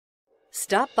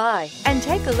Stop by and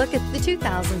take a look at the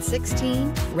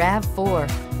 2016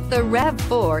 RAV4. The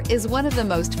RAV4 is one of the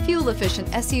most fuel-efficient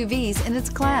SUVs in its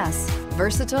class.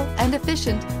 Versatile and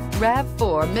efficient,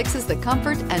 RAV4 mixes the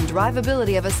comfort and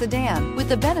drivability of a sedan with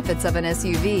the benefits of an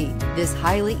SUV. This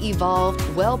highly evolved,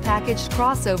 well-packaged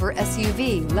crossover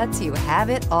SUV lets you have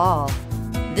it all.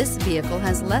 This vehicle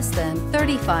has less than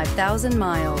 35,000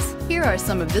 miles. Here are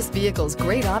some of this vehicle's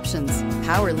great options: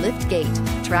 power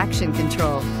liftgate, traction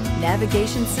control,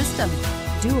 navigation system,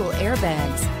 dual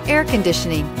airbags, air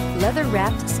conditioning,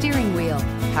 leather-wrapped steering wheel,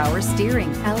 power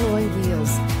steering, alloy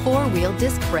wheels, four-wheel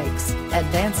disc brakes,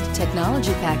 advanced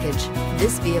technology package.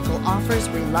 This vehicle offers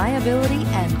reliability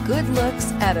and good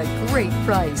looks at a great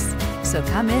price. So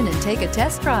come in and take a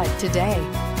test drive today.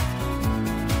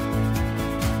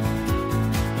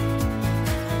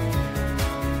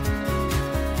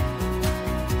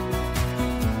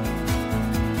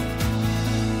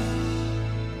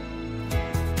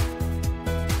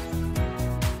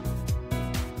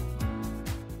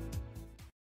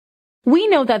 We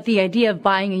know that the idea of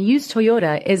buying a used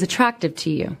Toyota is attractive to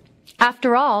you.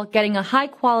 After all, getting a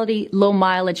high-quality,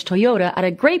 low-mileage Toyota at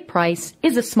a great price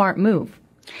is a smart move.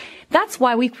 That's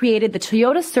why we created the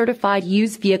Toyota Certified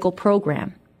Used Vehicle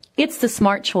Program. It's the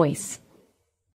smart choice.